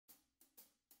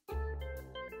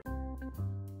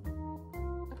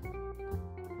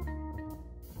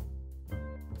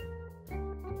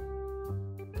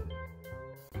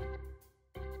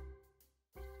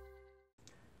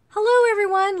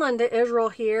everyone, Linda Israel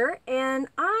here, and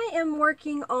I am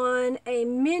working on a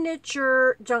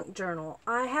miniature junk journal.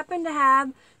 I happen to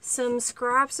have some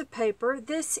scraps of paper.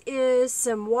 This is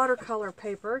some watercolor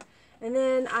paper, and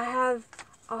then I have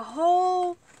a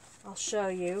whole, I'll show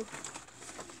you,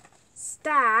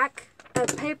 stack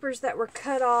of papers that were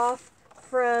cut off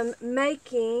from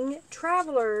making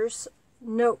traveler's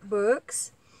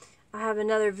notebooks. I have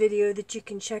another video that you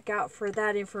can check out for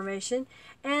that information.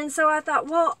 And so I thought,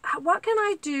 well, what can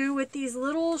I do with these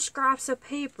little scraps of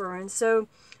paper? And so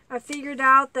I figured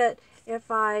out that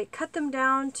if I cut them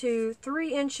down to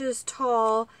 3 inches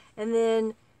tall and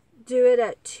then do it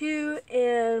at 2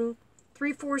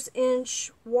 3/4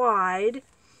 inch wide,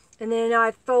 and then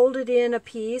I folded in a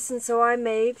piece, and so I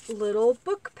made little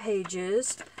book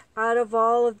pages out of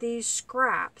all of these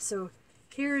scraps. So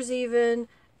here's even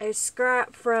a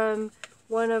scrap from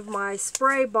one of my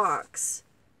spray box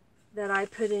that I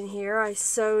put in here. I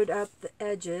sewed up the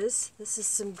edges. This is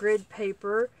some grid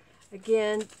paper.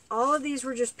 Again, all of these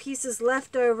were just pieces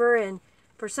left over, and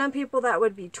for some people that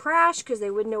would be trash because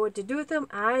they wouldn't know what to do with them.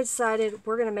 I decided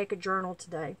we're going to make a journal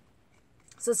today.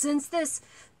 So since this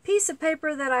piece of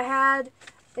paper that I had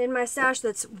in my stash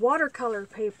that's watercolor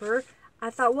paper,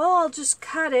 I thought, well, I'll just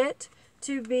cut it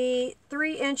to be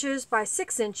 3 inches by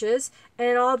 6 inches,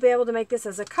 and I'll be able to make this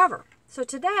as a cover. So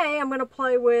today I'm going to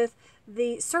play with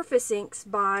the Surface Inks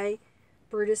by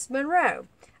Brutus Monroe.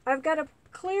 I've got a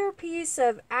clear piece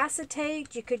of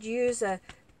acetate. You could use a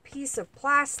piece of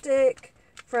plastic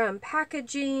from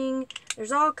packaging.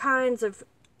 There's all kinds of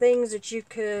things that you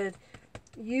could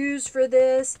use for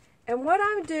this. And what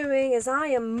I'm doing is I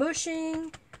am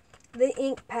mushing the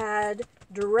ink pad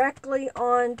directly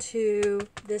onto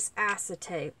this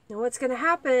acetate. And what's going to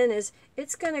happen is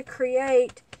it's going to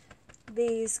create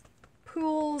these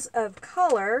pools of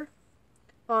color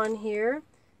on here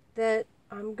that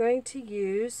I'm going to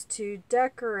use to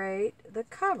decorate the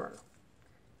cover.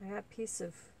 I got a piece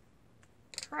of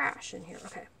trash in here.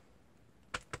 Okay.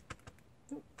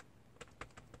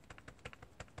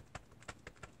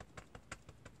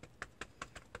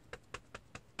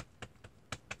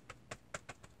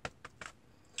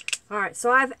 Alright,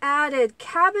 so I've added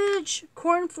cabbage,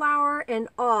 cornflower, and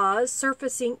Oz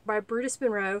Surface Ink by Brutus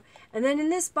Monroe. And then in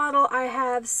this bottle I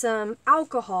have some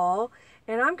alcohol,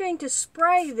 and I'm going to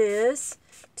spray this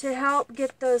to help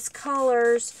get those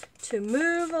colors to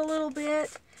move a little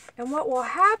bit. And what will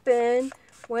happen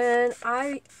when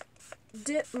I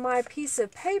dip my piece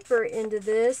of paper into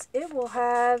this, it will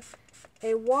have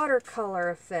a watercolor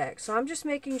effect. So I'm just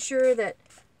making sure that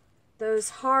those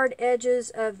hard edges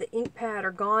of the ink pad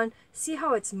are gone. See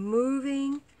how it's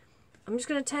moving? I'm just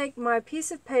going to take my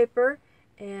piece of paper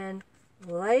and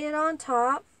lay it on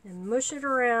top and mush it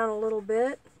around a little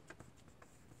bit.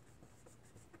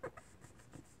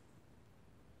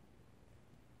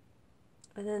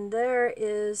 And then there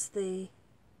is the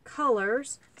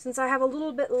colors. Since I have a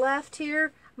little bit left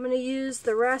here, I'm going to use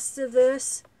the rest of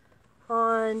this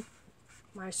on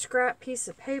my scrap piece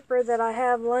of paper that I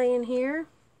have laying here.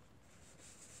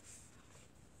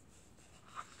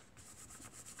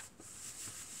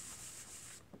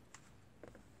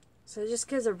 So it just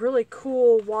gives a really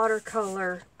cool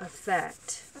watercolor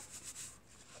effect.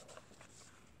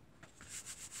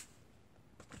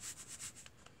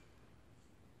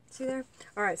 See there?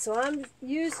 Alright, so I'm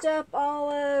used up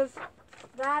all of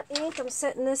that ink. I'm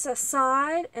setting this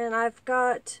aside, and I've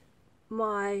got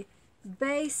my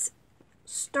base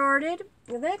started.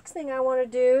 The next thing I want to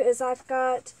do is I've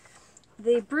got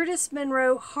the Brutus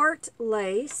Monroe Heart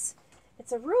Lace.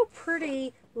 It's a real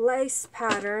pretty lace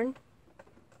pattern.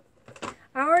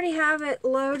 I already have it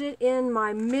loaded in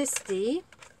my MISTI.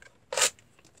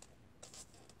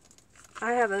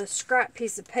 I have a scrap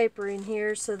piece of paper in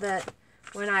here so that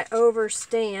when I over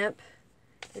stamp,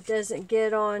 it doesn't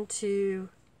get onto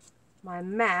my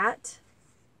mat.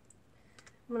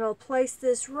 I'm going to place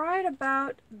this right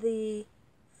about the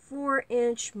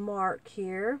 4-inch mark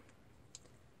here.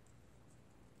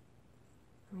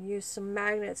 I'm going to use some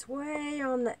magnets way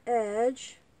on the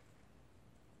edge.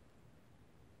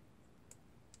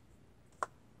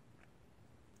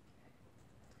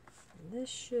 This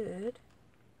should,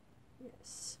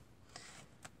 yes.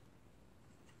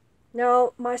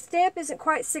 Now, my stamp isn't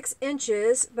quite 6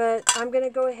 inches, but I'm going to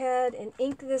go ahead and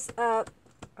ink this up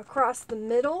across the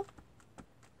middle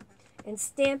and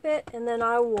stamp it, and then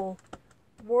I will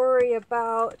worry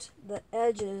about the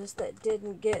edges that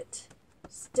didn't get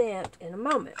stamped in a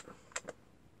moment.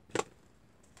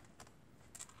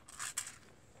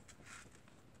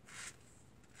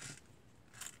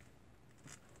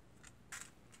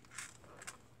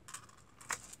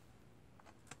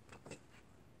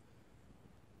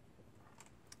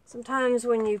 Sometimes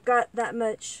when you've got that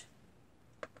much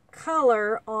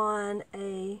color on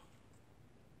a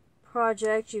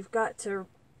project, you've got to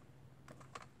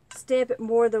stamp it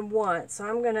more than once. So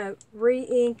I'm going to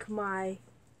re-ink my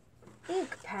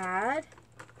ink pad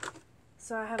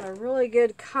so I have a really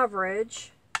good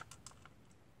coverage,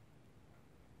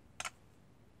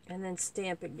 and then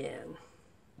stamp again.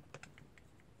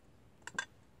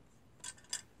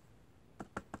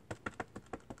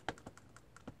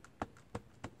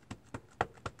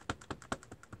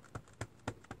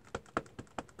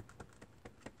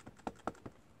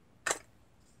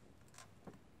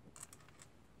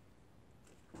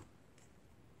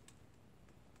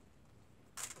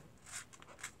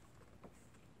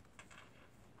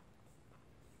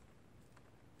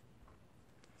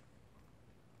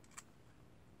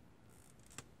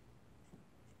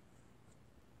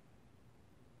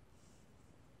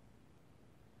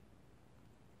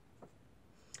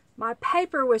 My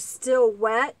paper was still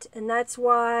wet, and that's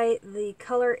why the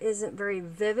color isn't very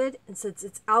vivid. And since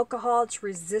it's alcohol, it's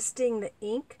resisting the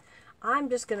ink. I'm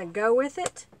just going to go with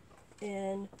it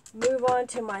and move on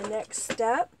to my next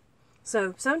step.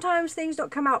 So sometimes things don't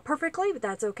come out perfectly, but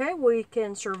that's okay. We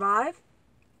can survive.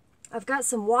 I've got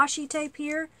some washi tape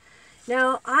here.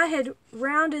 Now, I had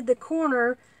rounded the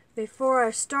corner before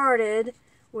I started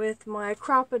with my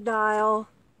crocodile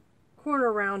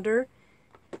corner rounder.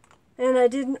 And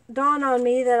it didn't dawn on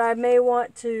me that I may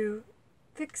want to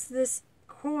fix this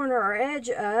corner or edge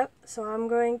up. So I'm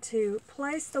going to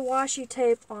place the washi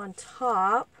tape on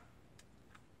top.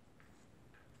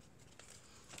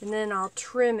 And then I'll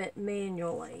trim it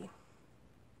manually.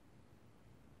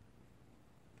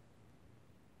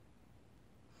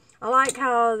 I like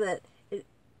how that it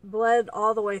bled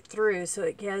all the way through, so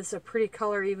it has a pretty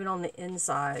color even on the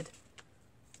inside.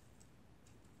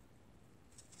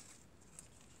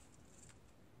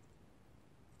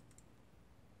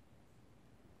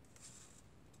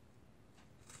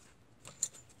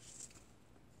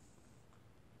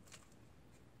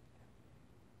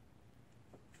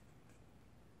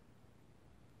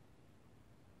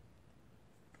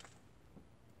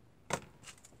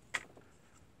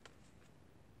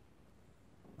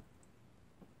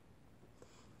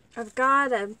 I've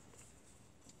got a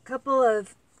couple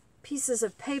of pieces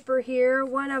of paper here.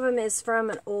 One of them is from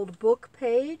an old book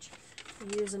page.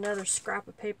 I'll use another scrap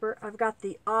of paper. I've got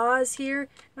the Oz here.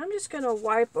 I'm just going to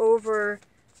wipe over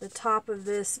the top of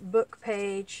this book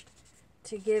page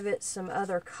to give it some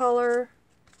other color.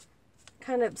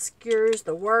 Kind of obscures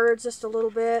the words just a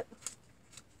little bit.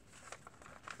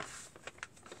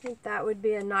 I think that would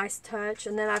be a nice touch.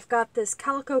 And then I've got this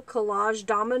Calico Collage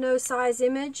domino size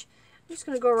image. I'm just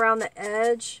going to go around the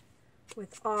edge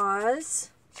with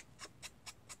Oz.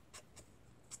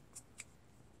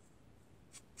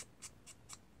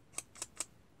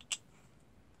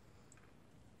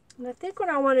 And I think what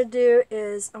I want to do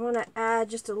is I want to add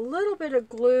just a little bit of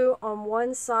glue on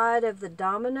one side of the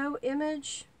domino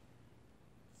image.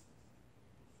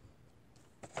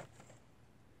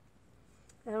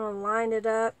 And I'm going to line it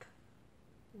up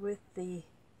with the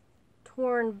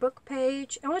torn book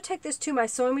page. I want to take this to my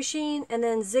sewing machine and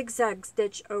then zigzag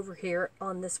stitch over here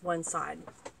on this one side.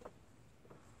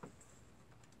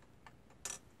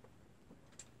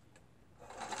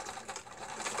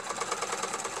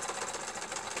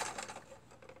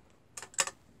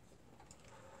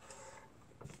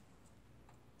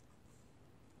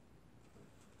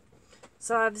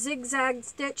 So I've zigzag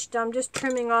stitched. I'm just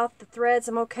trimming off the threads.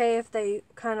 I'm okay if they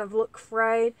kind of look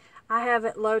frayed. I have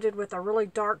it loaded with a really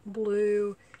dark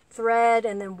blue thread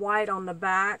and then white on the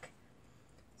back.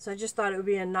 So I just thought it would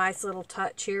be a nice little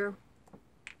touch here.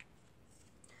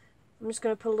 I'm just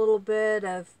going to put a little bit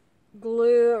of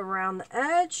glue around the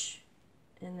edge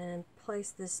and then place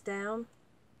this down.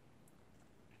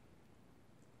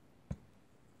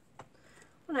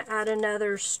 I'm going to add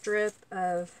another strip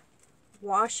of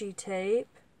washi tape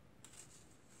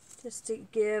just to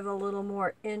give a little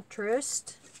more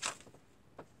interest.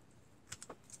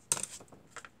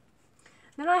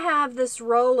 Then I have this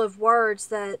roll of words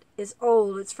that is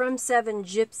old. It's from Seven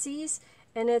Gypsies,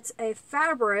 and it's a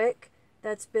fabric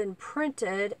that's been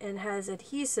printed and has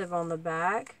adhesive on the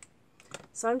back.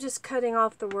 So I'm just cutting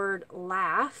off the word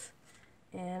laugh,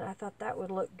 and I thought that would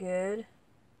look good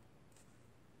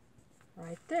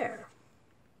right there.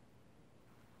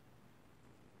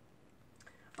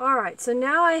 Alright, so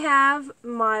now I have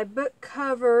my book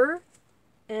cover,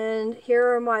 and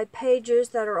here are my pages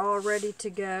that are all ready to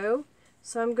go.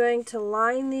 So I'm going to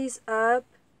line these up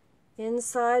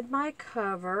inside my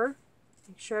cover.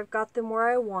 Make sure I've got them where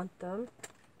I want them.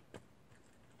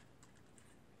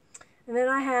 And then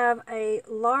I have a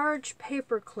large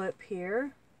paper clip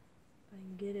here. If I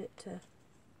can get it to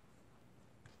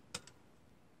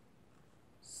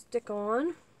stick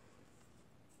on.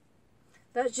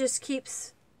 That just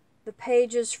keeps the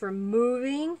pages from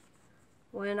moving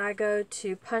when I go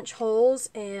to punch holes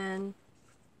and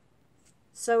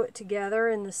sew it together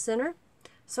in the center.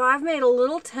 So I've made a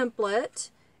little template,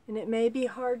 and it may be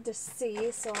hard to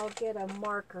see, so I'll get a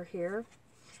marker here.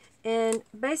 And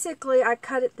basically I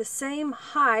cut it the same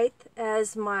height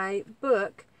as my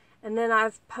book, and then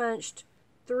I've punched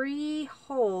 3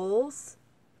 holes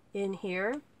in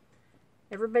here.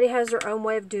 Everybody has their own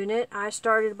way of doing it. I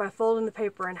started by folding the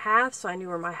paper in half so I knew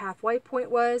where my halfway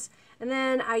point was, and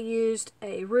then I used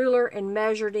a ruler and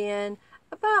measured in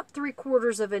about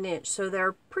 3/4 of an inch, so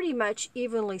they're pretty much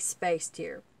evenly spaced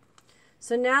here.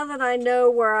 So now that I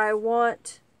know where I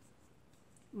want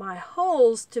my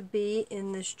holes to be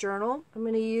in this journal, I'm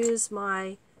going to use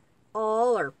my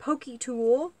awl or pokey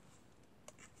tool.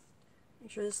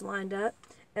 Make sure this is lined up,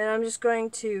 and I'm just going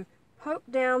to poke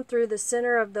down through the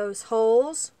center of those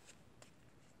holes.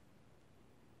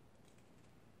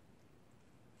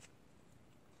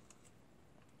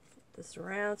 Flip this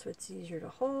around so it's easier to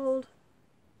hold.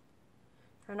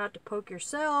 Try not to poke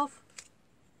yourself.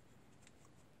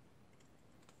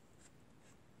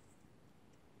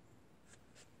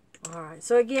 Alright,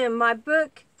 so again, my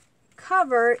book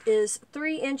cover is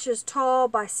 3 inches tall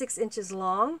by 6 inches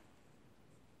long.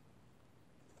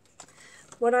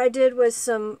 What I did was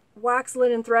some wax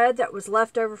linen thread that was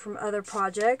left over from other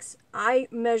projects. I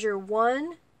measure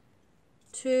 1,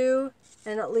 2,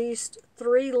 and at least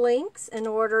 3 links in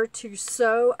order to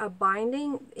sew a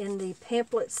binding in the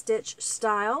pamphlet stitch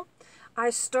style.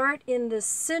 I start in the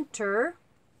center.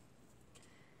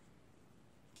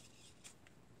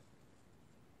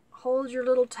 Hold your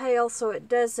little tail so it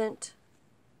doesn't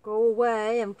go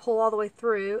away and pull all the way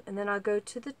through, and then I'll go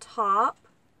to the top.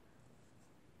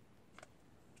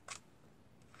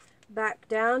 Back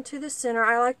down to the center.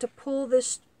 I like to pull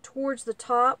this towards the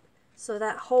top so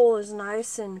that hole is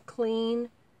nice and clean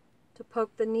to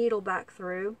poke the needle back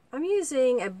through. I'm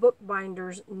using a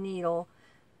bookbinder's needle.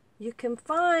 You can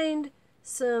find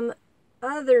some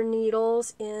other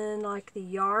needles in like the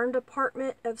yarn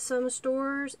department of some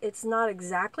stores. It's not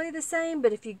exactly the same,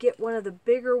 but if you get one of the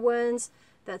bigger ones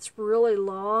that's really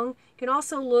long, you can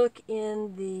also look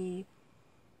in the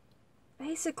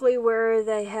basically where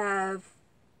they have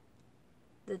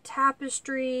the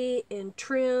tapestry and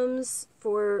trims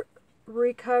for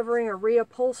recovering or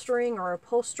reupholstering or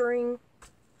upholstering,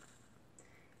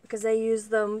 because they use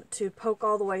them to poke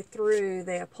all the way through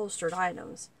the upholstered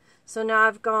items. So now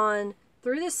I've gone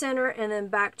through the center and then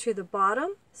back to the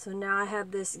bottom. So now I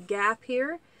have this gap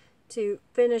here. To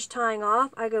finish tying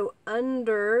off, I go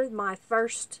under my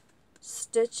first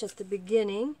stitch at the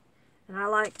beginning, and I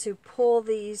like to pull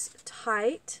these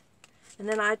tight. And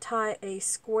then I tie a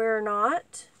square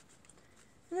knot,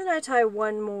 and then I tie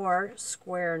one more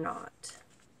square knot.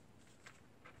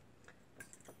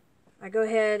 I go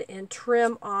ahead and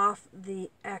trim off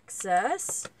the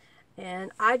excess,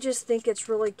 and I just think it's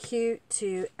really cute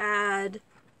to add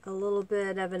a little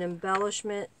bit of an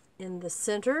embellishment in the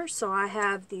center. So I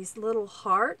have these little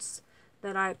hearts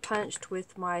that I punched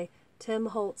with my Tim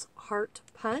Holtz heart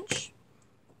punch.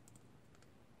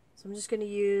 So I'm just going to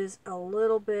use a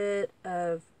little bit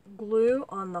of glue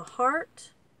on the heart,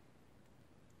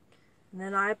 and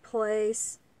then I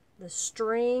place the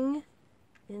string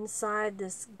inside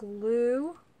this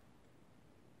glue,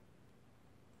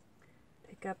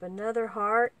 pick up another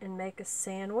heart and make a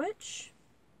sandwich.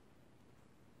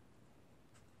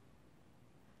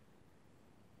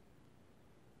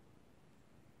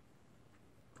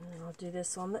 And I'll do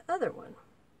this on the other one.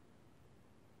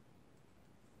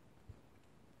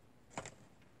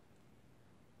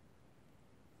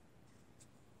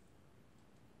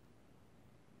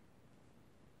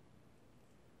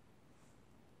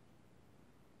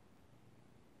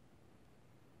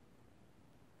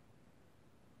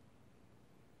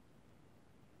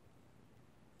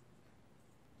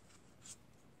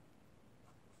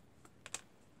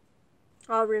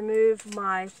 I'll remove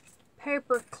my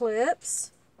paper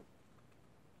clips.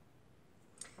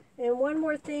 And one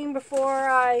more thing before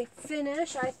I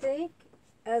finish, I think,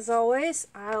 as always,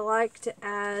 I like to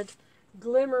add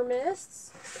glimmer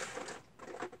mists.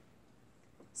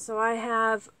 So I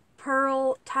have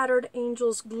Pearl Tattered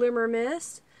Angels Glimmer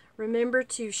Mist. Remember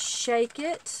to shake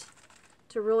it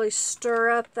to really stir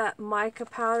up that mica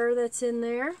powder that's in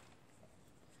there.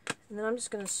 And then I'm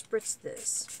just going to spritz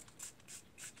this.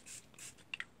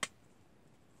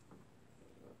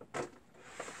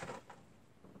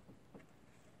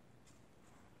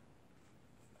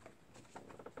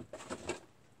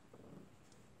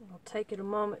 take it a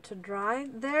moment to dry.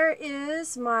 There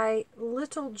is my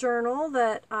little journal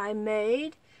that I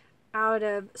made out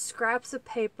of scraps of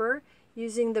paper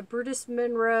using the Brutus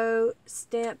Monroe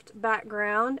stamped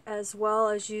background, as well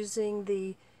as using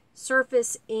the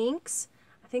surface inks.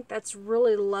 I think that's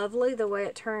really lovely the way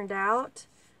it turned out,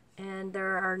 and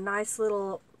there are nice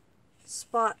little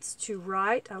spots to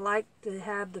write. I like to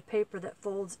have the paper that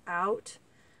folds out.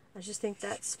 I just think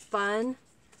that's fun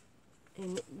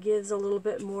and gives a little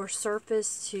bit more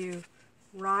surface to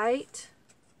write.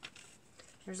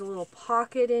 There's a little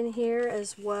pocket in here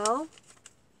as well.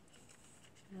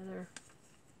 Another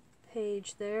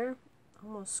page there.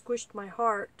 Almost squished my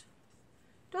heart.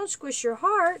 Don't squish your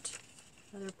heart.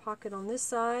 Another pocket on this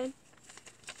side.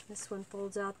 This one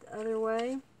folds out the other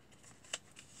way.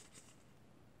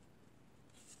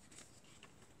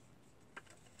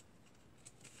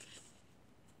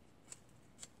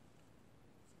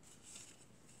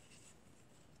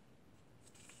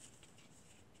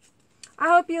 I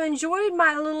hope you enjoyed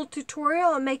my little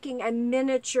tutorial on making a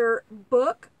miniature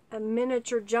book, a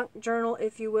miniature junk journal,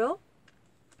 if you will.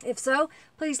 If so,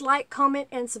 please like, comment,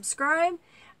 and subscribe.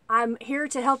 I'm here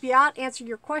to help you out, answer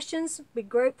your questions. Be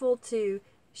grateful to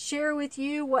share with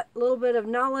you what little bit of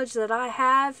knowledge that I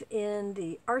have in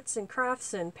the arts and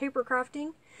crafts and paper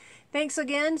crafting. Thanks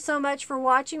again so much for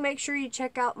watching. Make sure you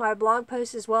check out my blog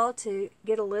post as well to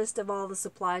get a list of all the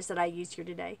supplies that I used here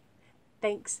today.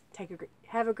 Thanks.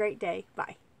 Have a great day.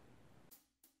 Bye.